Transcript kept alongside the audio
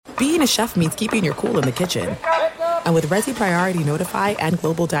being a chef means keeping your cool in the kitchen. And with Resi Priority Notify and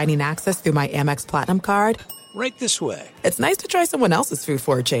Global Dining Access through my Amex Platinum card, right this way. It's nice to try someone else's food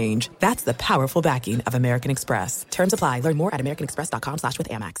for a change. That's the powerful backing of American Express. Terms apply. Learn more at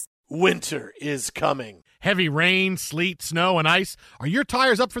americanexpress.com/withAmex. Winter is coming. Heavy rain, sleet, snow, and ice. Are your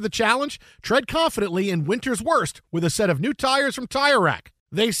tires up for the challenge? Tread confidently in winter's worst with a set of new tires from Tire Rack.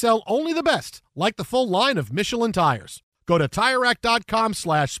 They sell only the best, like the full line of Michelin tires. Go to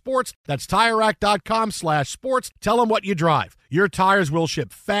TireRack.com/sports. That's TireRack.com/sports. Tell them what you drive. Your tires will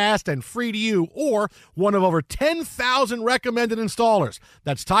ship fast and free to you or one of over 10,000 recommended installers.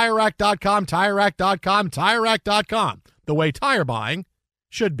 That's TireRack.com, TireRack.com, TireRack.com. The way tire buying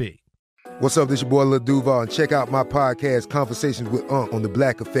should be. What's up, this your boy Lil Duval, and check out my podcast, Conversations with Unc, on the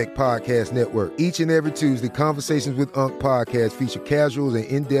Black Effect Podcast Network. Each and every Tuesday, Conversations with Unc podcast feature casual and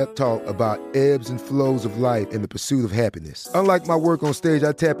in-depth talk about ebbs and flows of life and the pursuit of happiness. Unlike my work on stage,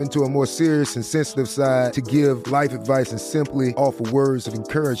 I tap into a more serious and sensitive side to give life advice and simply offer words of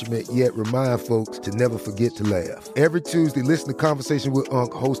encouragement, yet remind folks to never forget to laugh. Every Tuesday, listen to Conversation with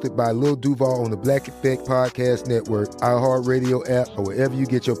Unc, hosted by Lil Duval on the Black Effect Podcast Network, iHeartRadio app, or wherever you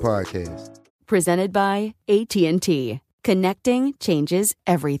get your podcasts. Presented by AT&T. Connecting changes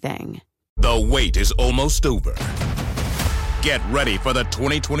everything. The wait is almost over. Get ready for the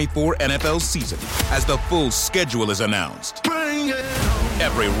 2024 NFL season as the full schedule is announced.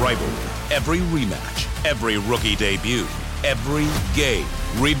 Every rivalry, every rematch, every rookie debut, every game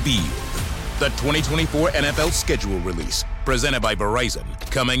revealed. The 2024 NFL schedule release, presented by Verizon,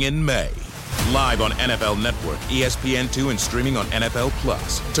 coming in May. Live on NFL Network, ESPN2, and streaming on NFL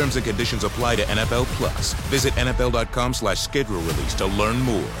Plus. Terms and conditions apply to NFL Plus. Visit NFL.com/schedule release to learn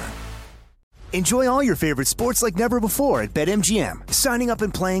more. Enjoy all your favorite sports like never before at BetMGM. Signing up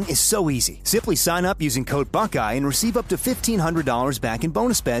and playing is so easy. Simply sign up using code Buckeye and receive up to $1,500 back in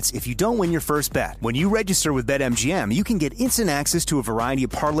bonus bets if you don't win your first bet. When you register with BetMGM, you can get instant access to a variety of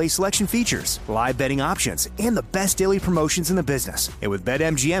parlay selection features, live betting options, and the best daily promotions in the business. And with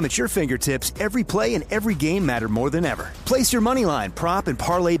BetMGM at your fingertips, every play and every game matter more than ever. Place your moneyline, prop, and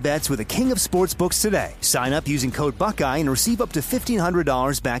parlay bets with the king of sportsbooks today. Sign up using code Buckeye and receive up to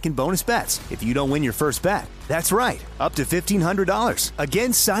 $1,500 back in bonus bets if you don't win your first bet. That's right, up to $1,500.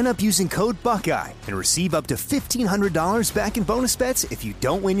 Again, sign up using code Buckeye and receive up to $1,500 back in bonus bets if you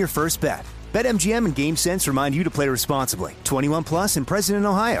don't win your first bet. BetMGM and GameSense remind you to play responsibly. 21 plus and present in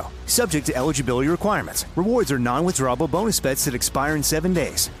Ohio. Subject to eligibility requirements. Rewards are non-withdrawable bonus bets that expire in 7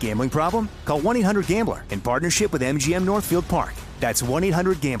 days. Gambling problem? Call 1-800-GAMBLER in partnership with MGM Northfield Park. That's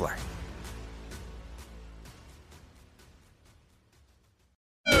 1-800-GAMBLER.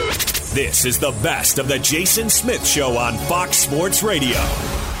 This is the best of the Jason Smith Show on Fox Sports Radio.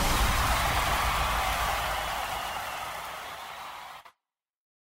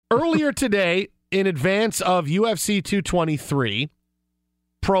 Earlier today, in advance of UFC 223,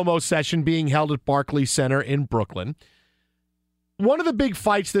 promo session being held at Barclays Center in Brooklyn, one of the big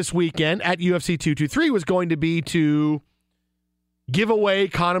fights this weekend at UFC 223 was going to be to give away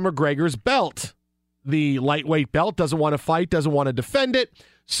Conor McGregor's belt. The lightweight belt, doesn't want to fight, doesn't want to defend it.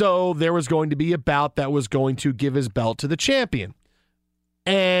 So there was going to be a bout that was going to give his belt to the champion.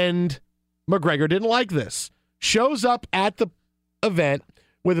 And McGregor didn't like this. Shows up at the event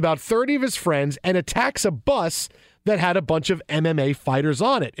with about 30 of his friends and attacks a bus that had a bunch of MMA fighters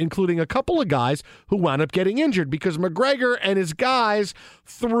on it, including a couple of guys who wound up getting injured because McGregor and his guys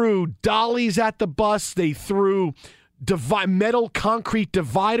threw dollies at the bus. They threw metal concrete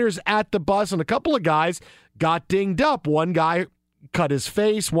dividers at the bus, and a couple of guys got dinged up. One guy cut his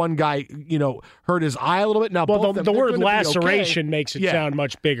face. One guy, hurt his eye a little bit. Now, well, the word laceration makes it sound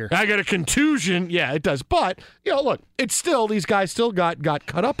much bigger. I got a contusion. Yeah, it does. But, look, it's still, these guys still got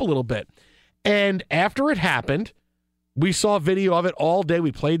cut up a little bit. And after it happened, we saw video of it all day.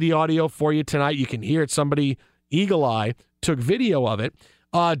 We played the audio for you tonight. You can hear it. Somebody, Eagle Eye, took video of it.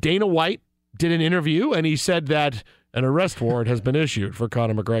 Dana White did an interview, and he said that an arrest warrant has been issued for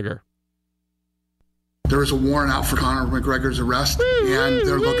Conor McGregor. There is a warrant out for Conor McGregor's arrest, and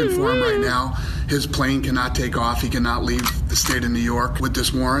they're looking for him right now. His plane cannot take off. He cannot leave the state of New York. With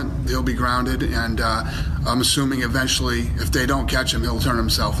this warrant, he'll be grounded, and I'm assuming eventually, if they don't catch him, he'll turn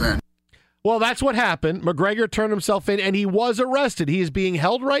himself in. Well, that's what happened. McGregor turned himself in, and he was arrested. He is being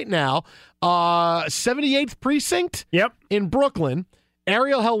held right now. 78th Precinct in Brooklyn.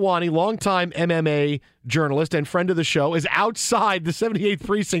 Ariel Helwani, longtime MMA journalist and friend of the show, is outside the 78th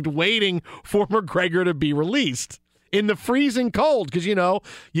Precinct waiting for McGregor to be released in the freezing cold because,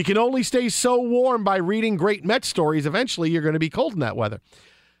 you can only stay so warm by reading great Met stories. Eventually, you're going to be cold in that weather.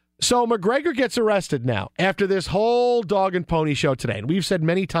 So McGregor gets arrested now after this whole dog and pony show today. And we've said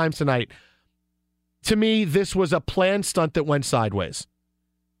many times tonight, to me, this was a planned stunt that went sideways.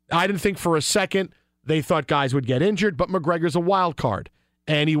 I didn't think for a second they thought guys would get injured, but McGregor's a wild card.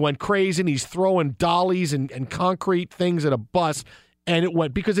 And he went crazy, and he's throwing dollies and concrete things at a bus, and it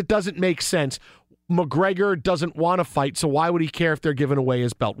went, because it doesn't make sense. McGregor doesn't want to fight, so why would he care if they're giving away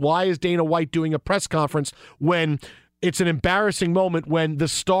his belt? Why is Dana White doing a press conference when it's an embarrassing moment when the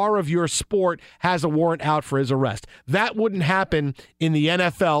star of your sport has a warrant out for his arrest? That wouldn't happen in the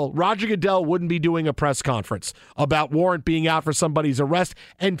NFL. Roger Goodell wouldn't be doing a press conference about warrant being out for somebody's arrest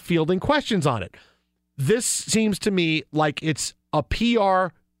and fielding questions on it. This seems to me like it's a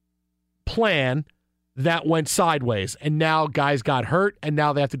PR plan that went sideways, and now guys got hurt, and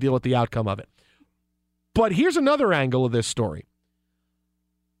now they have to deal with the outcome of it. But here's another angle of this story.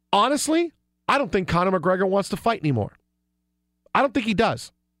 Honestly, I don't think Conor McGregor wants to fight anymore. I don't think he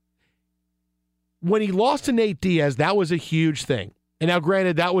does. When he lost to Nate Diaz, that was a huge thing. And now,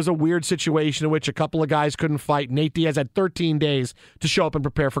 granted, that was a weird situation in which a couple of guys couldn't fight. Nate Diaz had 13 days to show up and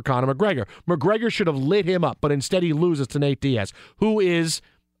prepare for Conor McGregor. McGregor should have lit him up, but instead he loses to Nate Diaz, who is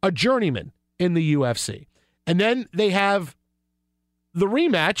a journeyman in the UFC. And then they have the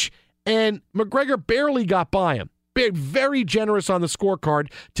rematch, and McGregor barely got by him. Very generous on the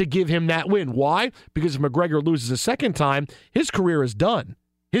scorecard to give him that win. Why? Because if McGregor loses a second time, his career is done.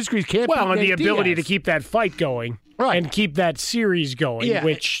 His career can't be and the ability Diaz to keep that fight going, right, and keep that series going,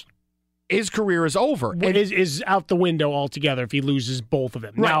 which his career is over. And is out the window altogether if he loses both of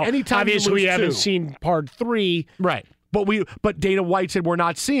them. Right. Now, anytime obviously, we haven't seen part 3. Right. But Dana White said we're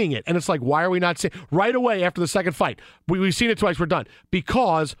not seeing it. And it's like, why are we not seeing it? Right away after the second fight, we've seen it twice, we're done.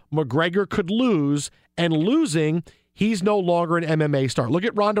 Because McGregor could lose, and losing, he's no longer an MMA star. Look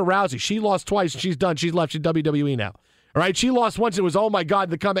at Ronda Rousey. She lost twice, and she's done. She's left. She's WWE now. All right? She lost once. It was, oh, my God,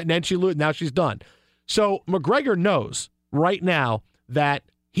 the comeback, and then she lose. Now she's done. So McGregor knows right now that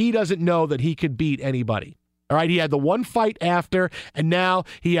he doesn't know that he could beat anybody. All right, he had the one fight after, and now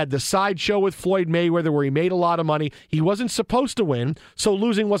he had the sideshow with Floyd Mayweather where he made a lot of money. He wasn't supposed to win, so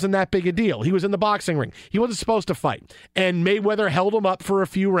losing wasn't that big a deal. He was in the boxing ring. He wasn't supposed to fight. And Mayweather held him up for a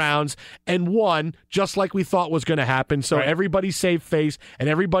few rounds and won, just like we thought was going to happen. So everybody saved face, and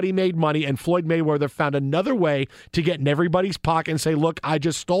everybody made money, and Floyd Mayweather found another way to get in everybody's pocket and say, look, I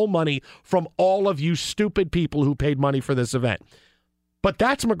just stole money from all of you stupid people who paid money for this event. But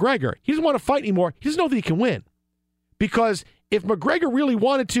that's McGregor. He doesn't want to fight anymore. He doesn't know that he can win. Because if McGregor really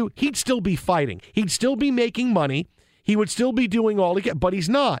wanted to, he'd still be fighting. He'd still be making money. He would still be doing all he can, but he's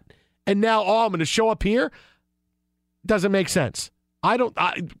not. And now, I'm going to show up here? Doesn't make sense.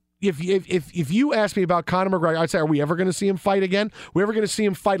 If you ask me about Conor McGregor, I'd say, are we ever going to see him fight again? Are we ever going to see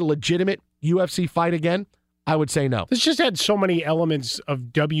him fight a legitimate UFC fight again? I would say no. This just had so many elements of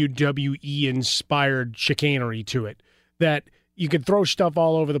WWE-inspired chicanery to it that you could throw stuff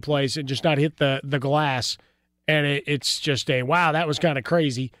all over the place and just not hit the glass, and it's just wow, that was kind of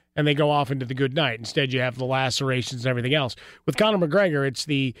crazy, and they go off into the good night. Instead, you have the lacerations and everything else. With Conor McGregor, it's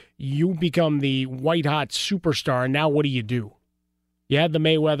you become the white-hot superstar, and now what do? You had the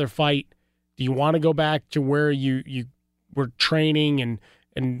Mayweather fight. Do you want to go back to where you were training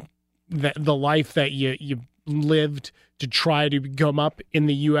and the life that you lived to try to come up in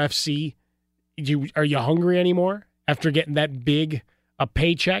the UFC? Are you hungry anymore after getting that big a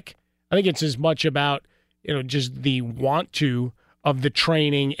paycheck? I think it's as much about just the want to of the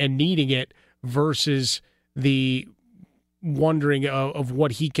training and needing it versus the wondering of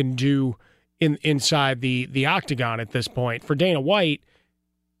what he can do inside the octagon at this point. For Dana White,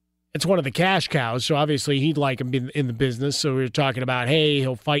 it's one of the cash cows, so obviously he'd like him in the business. So we were talking about, hey,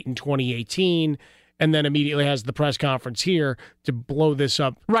 he'll fight in 2018, and then immediately has the press conference here to blow this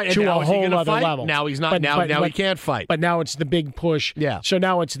up to a whole other level. Now he's not. Now he can't fight. But now it's the big push. Yeah. So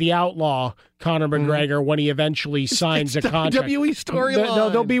now it's the outlaw Conor McGregor when he eventually signs a contract. WWE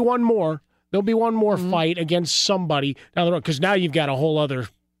storyline. There'll be one more. There'll be one more fight against somebody down the road, because now you've got a whole other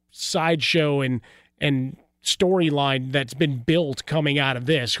sideshow and storyline that's been built coming out of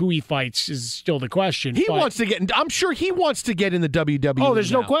this. Who he fights is still the question. Wants to get. I'm sure he wants to get in the WWE. Oh,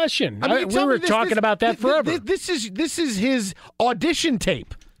 there's no question. We were talking about that forever. This is his audition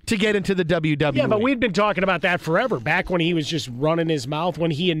tape to get into the WWE. Yeah, but we'd been talking about that forever. Back when he was just running his mouth,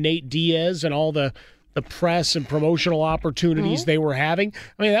 when he and Nate Diaz and all the press and promotional opportunities they were having.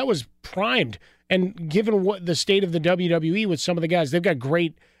 I mean, that was primed. And given what the state of the WWE with some of the guys, they've got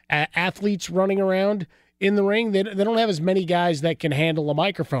great athletes running around in the ring. They don't have as many guys that can handle a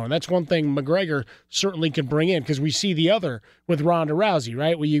microphone. That's one thing McGregor certainly can bring in, because we see the other with Ronda Rousey,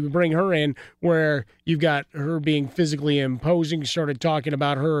 right? Where you bring her in where you've got her being physically imposing, started talking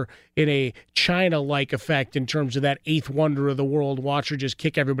about her in a China-like effect in terms of that eighth wonder of the world. Watch her just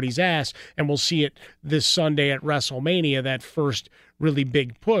kick everybody's ass, and we'll see it this Sunday at WrestleMania, that first really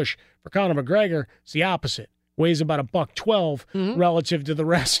big push. For Conor McGregor, it's the opposite. Weighs about $112 relative to the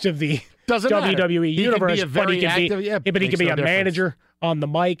rest of the WWE universe. He can be a manager on the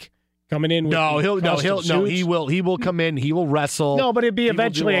mic, coming in with he will come in, he will wrestle. No, but it'd be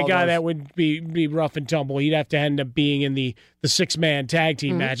eventually a guy that would be rough and tumble. He'd have to end up being in the 6-man tag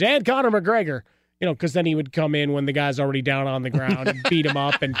team match. And Conor McGregor, because then he would come in when the guy's already down on the ground and beat him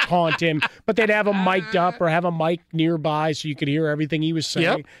up and taunt him. But they'd have him mic'd up or have a mic nearby so you could hear everything he was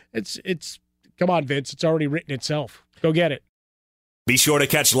saying. Yep. It's come on, Vince. It's already written itself. Go get it. Be sure to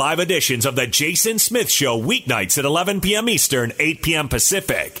catch live editions of The Jason Smith Show weeknights at 11 p.m. Eastern, 8 p.m.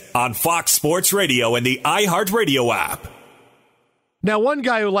 Pacific on Fox Sports Radio and the iHeartRadio app. Now, one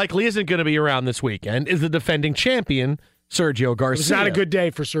guy who likely isn't going to be around this weekend is the defending champion, Sergio Garcia. It's not a good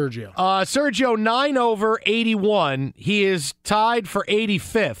day for Sergio. Sergio, 9 over 81. He is tied for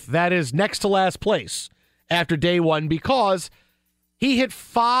 85th. That is next to last place after day one, because he hit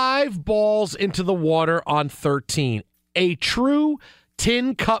 5 balls into the water on 13. A true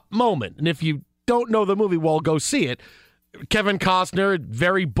Tin Cup moment. And if you don't know the movie, well, go see it. Kevin Costner,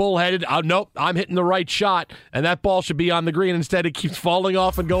 very bullheaded. Nope, I'm hitting the right shot, and that ball should be on the green. Instead, it keeps falling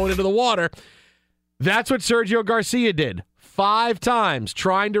off and going into the water. That's what Sergio Garcia did. 5 times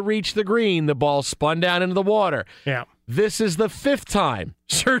trying to reach the green. The ball spun down into the water. Yeah. This is the 5th time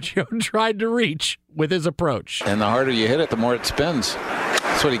Sergio tried to reach with his approach. And the harder you hit it, the more it spins.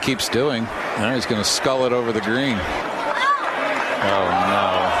 That's what he keeps doing. Now he's going to scull it over the green. Oh,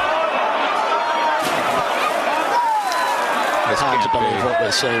 no. That's hard to believe what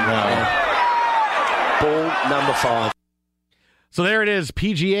they're saying right now. Ball number 5. So there it is,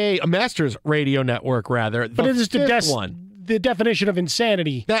 PGA, a Masters Radio Network, rather. But it is the definition of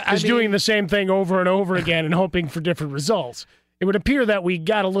insanity doing the same thing over and over again and hoping for different results. It would appear that we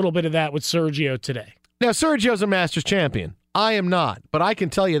got a little bit of that with Sergio today. Now, Sergio's a Masters champion. I am not, but I can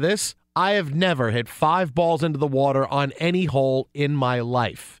tell you this. I have never hit 5 balls into the water on any hole in my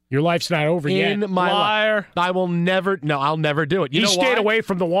life. Your life's not over yet. In my life. I will never, I'll never do it. He stayed away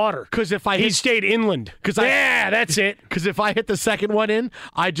from the water. Because if He stayed inland. That's it. Because if I hit the second one in,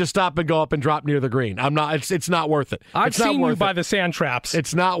 I just stop and go up and drop near the green. I'm not, it's not worth it. I've seen you by the sand traps.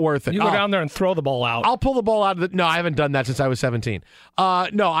 It's not worth it. You go down there and throw the ball out. I'll pull the ball out of no, I haven't done that since I was 17.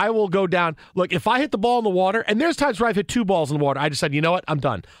 No, I will go down. Look, if I hit the ball in the water, and there's times where I've hit 2 balls in the water, I just said, you know what? I'm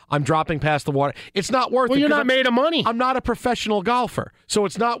done. I'm dropping past the water. It's not worth it. Well, you're not made of money. I'm not a professional golfer, so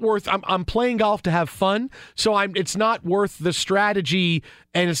it's not worth. I'm playing golf to have fun, so it's not worth the strategy,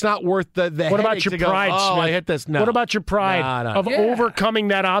 and it's not worth the. What about your pride, Smith? I hit this. No. What about your pride of overcoming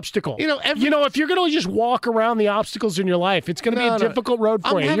that obstacle? If you're going to just walk around the obstacles in your life, it's going to be a difficult road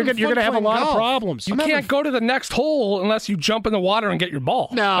for you. You're going to have a lot of problems. You can't go to the next hole unless you jump in the water and get your ball.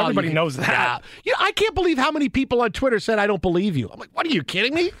 No, everybody knows that. I can't believe how many people on Twitter said I don't believe you. I'm like, what are you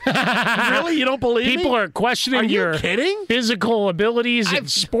kidding me? Really, you don't believe me? People are questioning your physical abilities and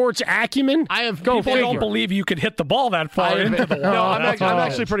sports acumen. People don't believe you could hit the ball that far into the water. No, I'm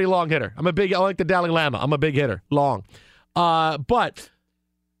actually a pretty long hitter. I like the Dalai Lama. I'm a big hitter, long. But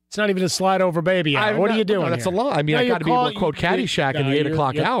it's not even a slide over baby hour. What are you doing? No, that's a lie. I mean, I got to be able to quote Caddyshack in the 8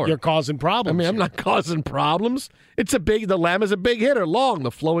 o'clock hour. You're causing problems. I mean, I'm not causing problems. The Lama's a big hitter, long,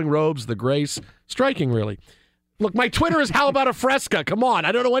 the flowing robes, the grace, striking really. Look, my Twitter is how about a Fresca? Come on,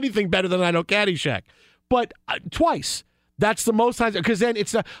 I don't know anything better than I know Caddyshack. But twice. That's the most times, because then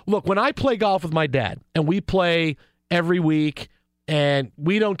it's look, when I play golf with my dad, and we play every week, and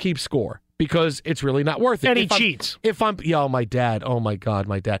we don't keep score because it's really not worth it. And he cheats. My dad, oh my God,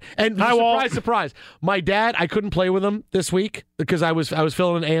 my dad. And surprise, my dad, I couldn't play with him this week because I was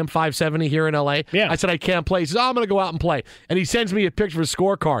filling an AM 570 here in LA. Yeah. I said I can't play. He says, I'm going to go out and play. And he sends me a picture of his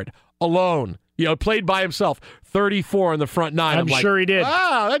scorecard, alone. Played by himself, 34 in the front 9. I'm sure he did.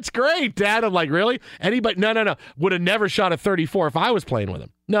 Oh, that's great, Dad. I'm like, really? Anybody? No. Would have never shot a 34 if I was playing with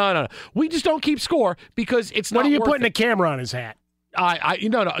him. No. We just don't keep score because it's not. What are you putting a camera on his hat?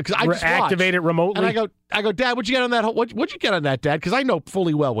 Because I just activate it remotely. And I go, Dad, what'd you get on that? What'd you get on that, Dad? Because I know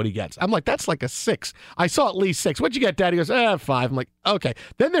fully well what he gets. I'm like, that's like a 6. I saw at least 6. What'd you get, Dad? He goes, 5. I'm like, okay.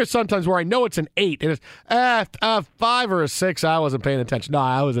 Then there's sometimes where I know it's an 8, and it's 5 or a 6. I wasn't paying attention. No,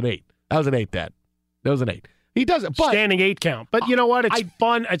 I was an 8. That was an 8, Dad. That was an 8. He does it, but standing 8 count. But you know what? It's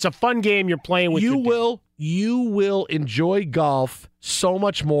fun. It's a fun game you're playing with. You will enjoy golf so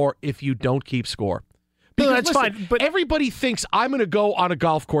much more if you don't keep score. Because, that's fine. But everybody thinks I'm going to go on a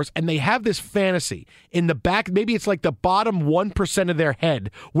golf course, and they have this fantasy in the back. Maybe it's like the bottom 1% of their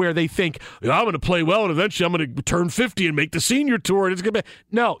head where they think, I'm going to play well, and eventually I'm going to turn 50 and make the senior tour. And it's going to be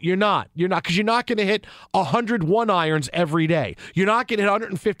no, you're not. You're not, because you're not going to hit 101 irons every day. You're not going to hit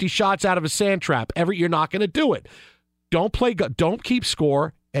 150 shots out of a sand trap. You're not going to do it. Don't keep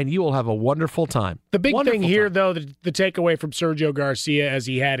score, and you will have a wonderful time. The big thing here, though, the takeaway from Sergio Garcia as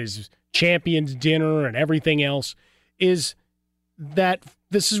he had his Champions dinner and everything else, is that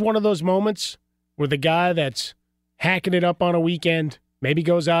this is one of those moments where the guy that's hacking it up on a weekend, maybe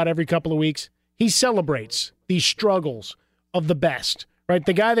goes out every couple of weeks, he celebrates these struggles of the best, right?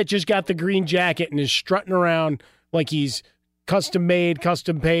 The guy that just got the green jacket and is strutting around like he's custom made,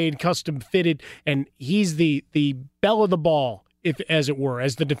 custom paid, custom fitted, and he's the belle of the ball, as it were,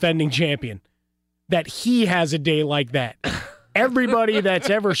 as the defending champion, that he has a day like that. Everybody that's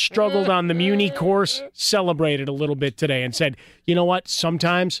ever struggled on the Muni course celebrated a little bit today and said, you know what,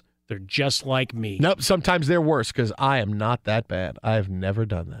 sometimes they're just like me. Nope, sometimes they're worse because I am not that bad. I've never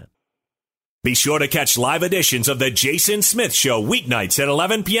done that. Be sure to catch live editions of The Jason Smith Show weeknights at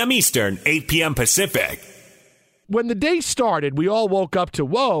 11 p.m. Eastern, 8 p.m. Pacific. When the day started, we all woke up to,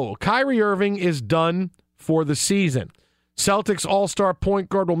 whoa, Kyrie Irving is done for the season. Celtics all-star point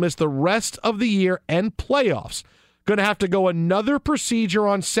guard will miss the rest of the year and playoffs. Going to have to go another procedure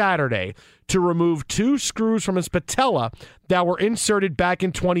on Saturday to remove 2 screws from his patella that were inserted back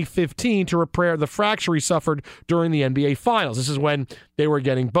in 2015 to repair the fracture he suffered during the NBA Finals. This is when they were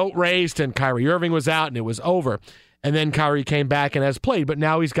getting boat raced and Kyrie Irving was out and it was over. And then Kyrie came back and has played, but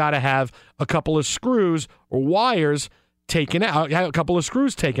now he's got to have a couple of screws or wires taken out, a couple of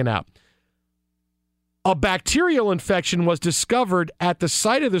screws taken out. A bacterial infection was discovered at the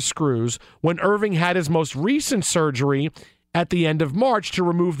site of the screws when Irving had his most recent surgery at the end of March to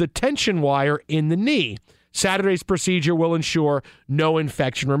remove the tension wire in the knee. Saturday's procedure will ensure no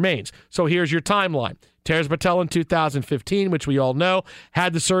infection remains. So here's your timeline. Tears patella in 2015, which we all know.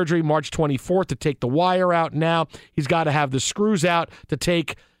 Had the surgery March 24th to take the wire out. Now he's got to have the screws out to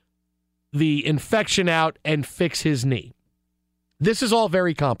take the infection out and fix his knee. This is all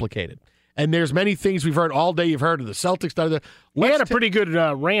very complicated. And there's many things we've heard all day. You've heard of the Celtics. He had a pretty good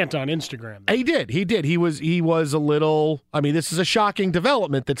rant on Instagram. He did. He was a little, this is a shocking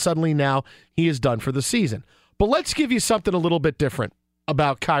development that suddenly now he is done for the season. But let's give you something a little bit different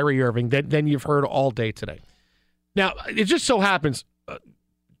about Kyrie Irving than you've heard all day today. Now, it just so happens,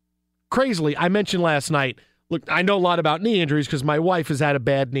 crazily, I mentioned last night, look, I know a lot about knee injuries because my wife has had a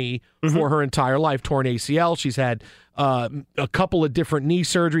bad knee for her entire life, torn ACL. She's had a couple of different knee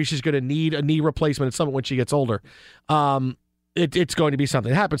surgeries. She's going to need a knee replacement at some point when she gets older. It's going to be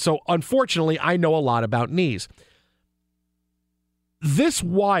something that happens. So, unfortunately, I know a lot about knees. This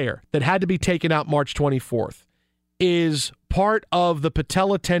wire that had to be taken out March 24th is part of the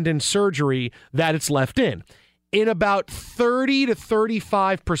patella tendon surgery that it's left in. In about 30 to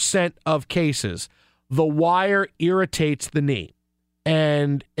 35% of cases, the wire irritates the knee,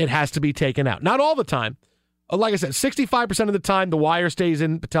 and it has to be taken out. Not all the time. Like I said, 65% of the time, the wire stays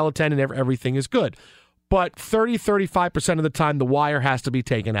in patella tendon and everything is good. But 35% of the time, the wire has to be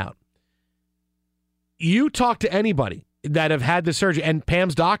taken out. You talk to anybody that have had this surgery, and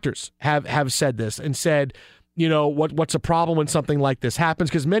Pam's doctors have said this and said, you know, what's a problem when something like this happens?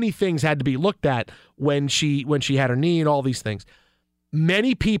 Because many things had to be looked at when she had her knee and all these things.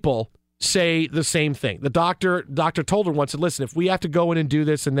 Many people say the same thing. The doctor told her once, listen, if we have to go in and do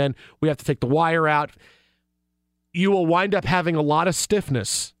this and then we have to take the wire out, you will wind up having a lot of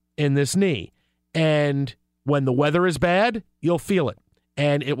stiffness in this knee. And when the weather is bad, you'll feel it.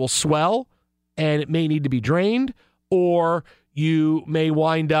 And it will swell, and it may need to be drained, or you may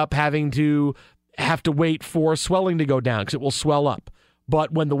wind up having to wait for swelling to go down because it will swell up.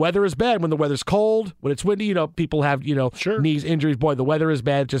 But when the weather is bad, when the weather's cold, when it's windy, people have, knees injuries. Boy, the weather is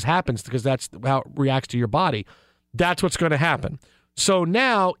bad. It just happens because that's how it reacts to your body. That's what's going to happen. So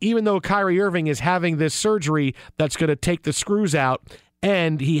now, even though Kyrie Irving is having this surgery that's going to take the screws out,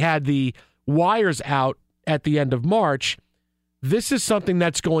 and he had the wires out at the end of March, this is something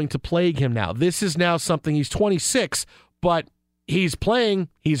that's going to plague him now. This is now something, he's 26, but he's playing,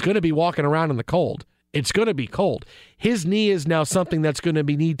 he's going to be walking around in the cold. It's going to be cold. His knee is now something that's going to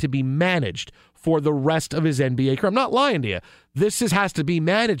need to be managed for the rest of his NBA career. I'm not lying to you. This has to be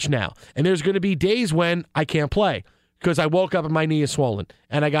managed now. And there's going to be days when I can't play because I woke up and my knee is swollen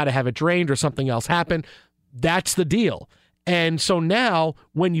and I got to have it drained or something else happen. That's the deal. And so now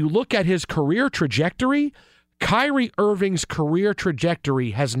when you look at his career trajectory, Kyrie Irving's career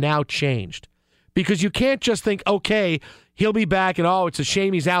trajectory has now changed Because you can't just think, okay, he'll be back and, it's a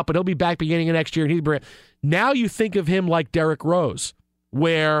shame he's out, but he'll be back beginning of next year. And now you think of him like Derrick Rose,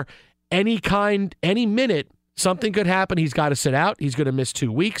 where any minute, something could happen. He's got to sit out. He's going to miss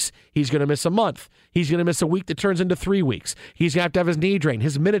 2 weeks. He's going to miss a month. He's going to miss a week that turns into 3 weeks. He's going to have his knee drained.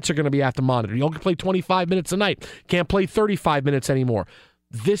 His minutes are going to be have to monitor. You only play 25 minutes a night. Can't play 35 minutes anymore.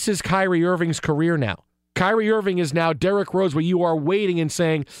 This is Kyrie Irving's career now. Kyrie Irving is now Derrick Rose, where you are waiting and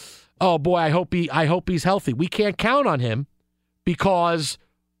saying, oh boy, I hope he's healthy. We can't count on him because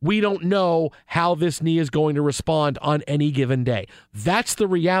we don't know how this knee is going to respond on any given day. That's the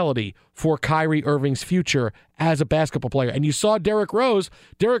reality for Kyrie Irving's future as a basketball player. And you saw Derrick Rose.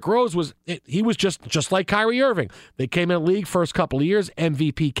 Derrick Rose was just like Kyrie Irving. They came in the league first couple of years,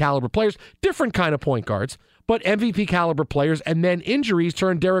 MVP caliber players, different kind of point guards, but MVP caliber players. And then injuries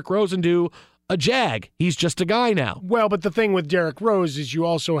turned Derrick Rose into a jag. He's just a guy now. Well, but the thing with Derrick Rose is you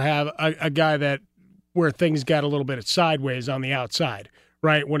also have a guy where things got a little bit sideways on the outside.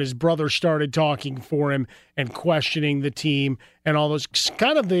 Right, when his brother started talking for him and questioning the team and all those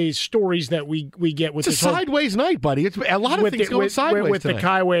kind of the stories that we get with it's a sideways night, buddy. It's a lot of things going sideways with tonight.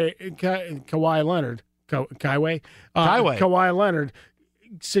 The Kawhi Leonard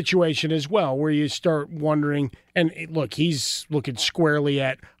situation as well, where you start wondering. And look, he's looking squarely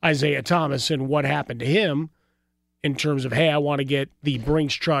at Isaiah Thomas and what happened to him in terms of, hey, I want to get the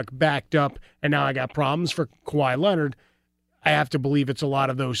Brinks truck backed up, and now I got problems for Kawhi Leonard. I have to believe it's a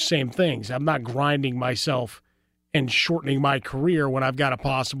lot of those same things. I'm not grinding myself and shortening my career when I've got a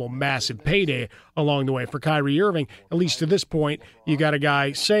possible massive payday along the way. For Kyrie Irving, at least to this point, you got a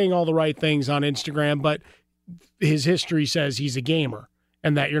guy saying all the right things on Instagram, but his history says he's a gamer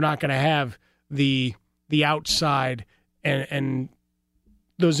and that you're not going to have the outside and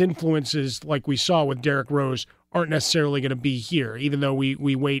those influences like we saw with Derrick Rose aren't necessarily going to be here, even though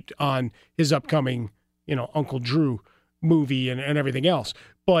we wait on his upcoming, Uncle Drew movie and everything else.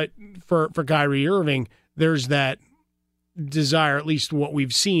 But for Kyrie Irving, there's that desire, at least what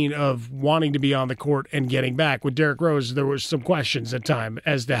we've seen, of wanting to be on the court and getting back. With Derrick Rose, there was some questions at time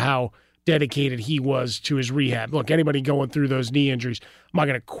as to how dedicated he was to his rehab. Look, anybody going through those knee injuries, I'm not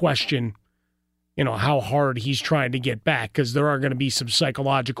going to question how hard he's trying to get back, because there are going to be some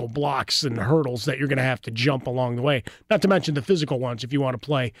psychological blocks and hurdles that you're going to have to jump along the way, not to mention the physical ones if you want to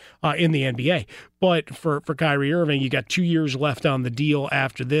play in the NBA. But for Kyrie Irving, you got 2 years left on the deal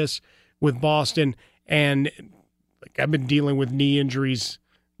after this with Boston, and I've been dealing with knee injuries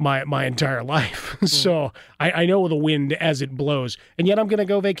my entire life. So I know the wind as it blows, and yet I'm going to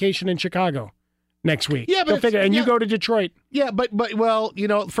go vacation in Chicago next week. Yeah, but you go to Detroit. Yeah, but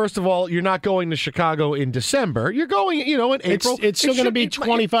first of all, you're not going to Chicago in December. You're going, in April. It's still going to be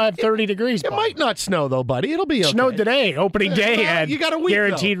 25, 30 degrees. It might not snow, though, buddy. It'll be okay. Snowed today, opening day at you got a week,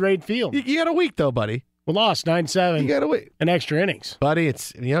 Guaranteed Rate Field. You got a week, though, buddy. We lost 9-7. You got a week. An extra innings. Buddy,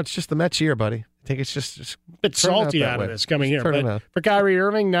 it's just the Mets year, buddy. I think it's just a bit salty out of this coming here. But for Kyrie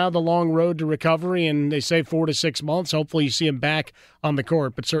Irving, now the long road to recovery, and they say 4 to 6 months. Hopefully you see him back on the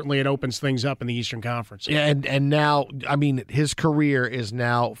court, but certainly it opens things up in the Eastern Conference. Yeah, and now, his career is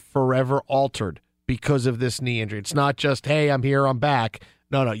now forever altered because of this knee injury. It's not just, hey, I'm here, I'm back.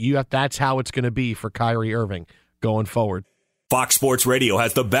 No, that's how it's going to be for Kyrie Irving going forward. Fox Sports Radio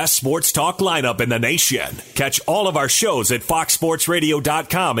has the best sports talk lineup in the nation. Catch all of our shows at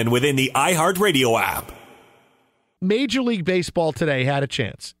foxsportsradio.com and within the iHeartRadio app. Major League Baseball today had a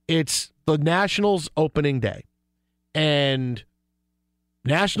chance. It's the Nationals opening day. And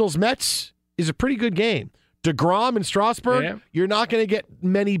Nationals-Mets is a pretty good game. DeGrom and Strasburg, You're not going to get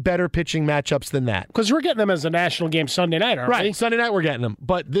many better pitching matchups than that. Because we're getting them as a national game Sunday night, aren't we? Right, Sunday night we're getting them.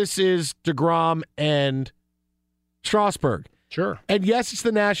 But this is DeGrom and Strasburg. Sure. And yes, it's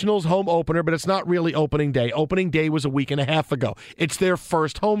the Nationals' home opener, but it's not really opening day. Opening day was a week and a half ago. It's their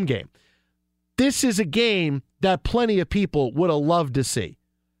first home game. This is a game that plenty of people would have loved to see.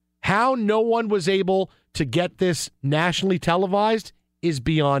 How no one was able to get this nationally televised is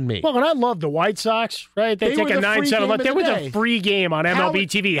beyond me. Well, and I love the White Sox, right? They take a 9-7. Look, there was a free game on MLB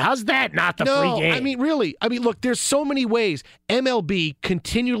TV. How's that not the free game? Really. Look, there's so many ways. MLB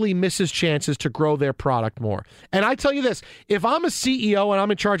continually misses chances to grow their product more. And I tell you this, if I'm a CEO and I'm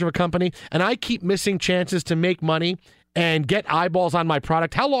in charge of a company and I keep missing chances to make money and get eyeballs on my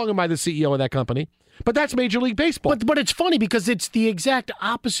product, how long am I the CEO of that company? But that's Major League Baseball. But it's funny because it's the exact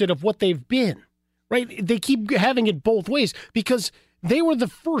opposite of what they've been, right? They keep having it both ways because they were the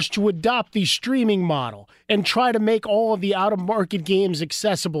first to adopt the streaming model and try to make all of the out-of-market games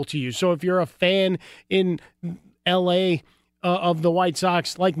accessible to you. So if you're a fan in L.A. Of the White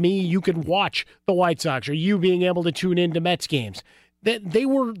Sox, like me, you can watch the White Sox, or you being able to tune into Mets games. they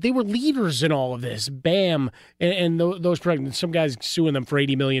were leaders in all of this. Bam, and those pregnant. Some guys suing them for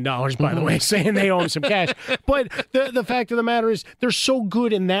 $80 million, by the way, saying they owe them some cash. But the fact of the matter is, they're so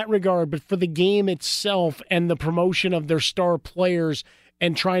good in that regard. But for the game itself and the promotion of their star players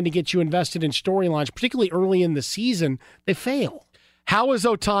and trying to get you invested in storylines, particularly early in the season, they fail. How is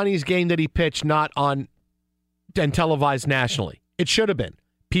Ohtani's game that he pitched not on and televised nationally? It should have been.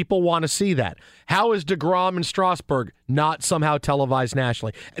 People want to see that. How is DeGrom and Strasburg not somehow televised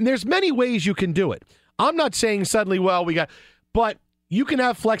nationally? And there's many ways you can do it. I'm not saying suddenly, but you can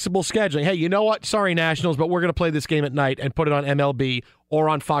have flexible scheduling. Hey, you know what? Sorry, Nationals, but we're going to play this game at night and put it on MLB or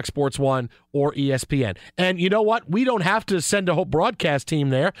on Fox Sports 1 or ESPN. And you know what? We don't have to send a whole broadcast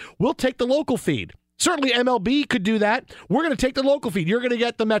team there. We'll take the local feed. Certainly MLB could do that. We're going to take the local feed. You're going to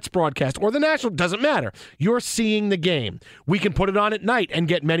get the Mets broadcast or the National. Doesn't matter. You're seeing the game. We can put it on at night and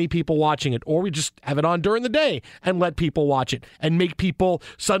get many people watching it. Or we just have it on during the day and let people watch it and make people,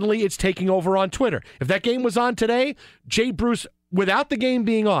 suddenly it's taking over on Twitter. If that game was on today, Jay Bruce, without the game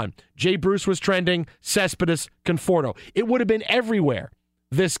being on, Jay Bruce was trending, Cespedes, Conforto. It would have been everywhere,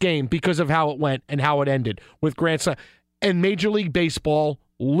 this game, because of how it went and how it ended with Grand Slam. And Major League Baseball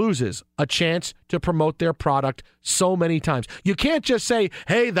loses a chance to promote their product so many times. You can't just say,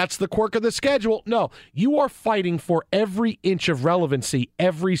 hey, that's the quirk of the schedule. No, you are fighting for every inch of relevancy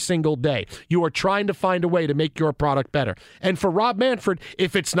every single day. You are trying to find a way to make your product better. And for Rob Manfred,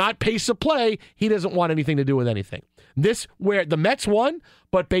 if it's not pace of play, he doesn't want anything to do with anything. This, where the Mets won,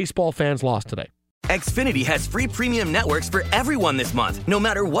 but baseball fans lost today. Xfinity has free premium networks for everyone this month, no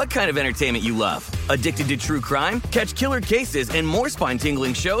matter what kind of entertainment you love. Addicted to true crime? Catch killer cases and more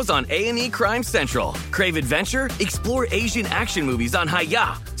spine-tingling shows on A&E Crime Central. Crave adventure? Explore Asian action movies on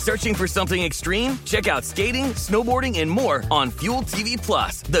Hi-Ya. Searching for something extreme? Check out skating, snowboarding, and more on Fuel TV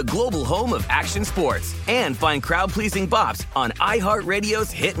Plus, the global home of action sports. And find crowd-pleasing bops on iHeartRadio's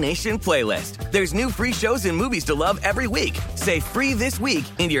Hit Nation playlist. There's new free shows and movies to love every week. Say free this week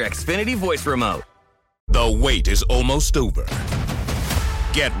in your Xfinity voice remote. The wait is almost over.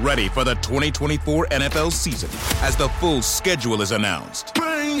 Get ready for the 2024 NFL season as the full schedule is announced.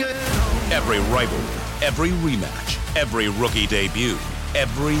 Every rivalry, every rematch, every rookie debut,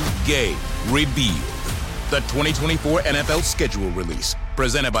 every game revealed. The 2024 NFL schedule release,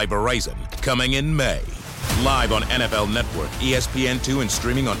 presented by Verizon, coming in May. Live on NFL Network, ESPN2, and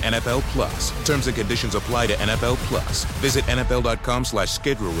streaming on NFL Plus. Terms and conditions apply to NFL Plus. Visit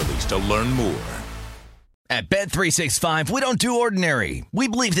NFL.com/schedule release to learn more. At Bet365, we don't do ordinary. We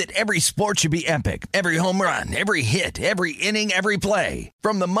believe that every sport should be epic. Every home run, every hit, every inning, every play.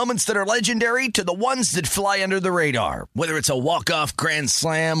 From the moments that are legendary to the ones that fly under the radar. Whether it's a walk-off grand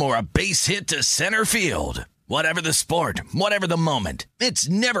slam or a base hit to center field. Whatever the sport, whatever the moment. It's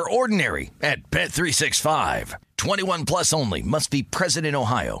never ordinary at Bet365. 21 plus only. Must be present in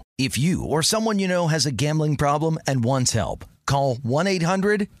Ohio. If you or someone you know has a gambling problem and wants help, call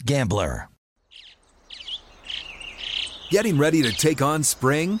 1-800-GAMBLER. Getting ready to take on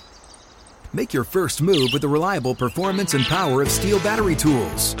spring? Make your first move with the reliable performance and power of Steel battery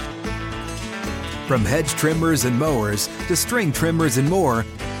tools. From hedge trimmers and mowers to string trimmers and more,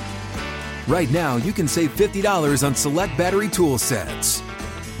 right now you can save $50 on select battery tool sets.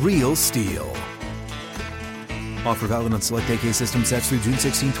 Real Steel. Offer valid on select AK system sets through June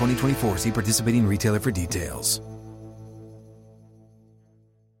 16, 2024. See participating retailer for details.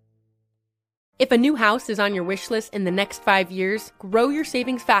 If a new house is on your wish list in the next 5 years, grow your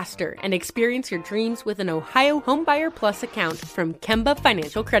savings faster and experience your dreams with an Ohio Homebuyer Plus account from Kemba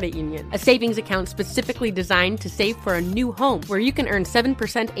Financial Credit Union. A savings account specifically designed to save for a new home where you can earn 7%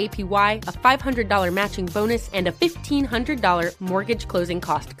 APY, a $500 matching bonus, and a $1,500 mortgage closing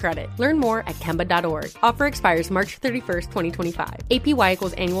cost credit. Learn more at Kemba.org. Offer expires March 31st, 2025. APY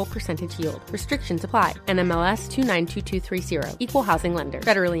equals annual percentage yield. Restrictions apply. NMLS 292230. Equal housing lender.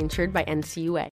 Federally insured by NCUA.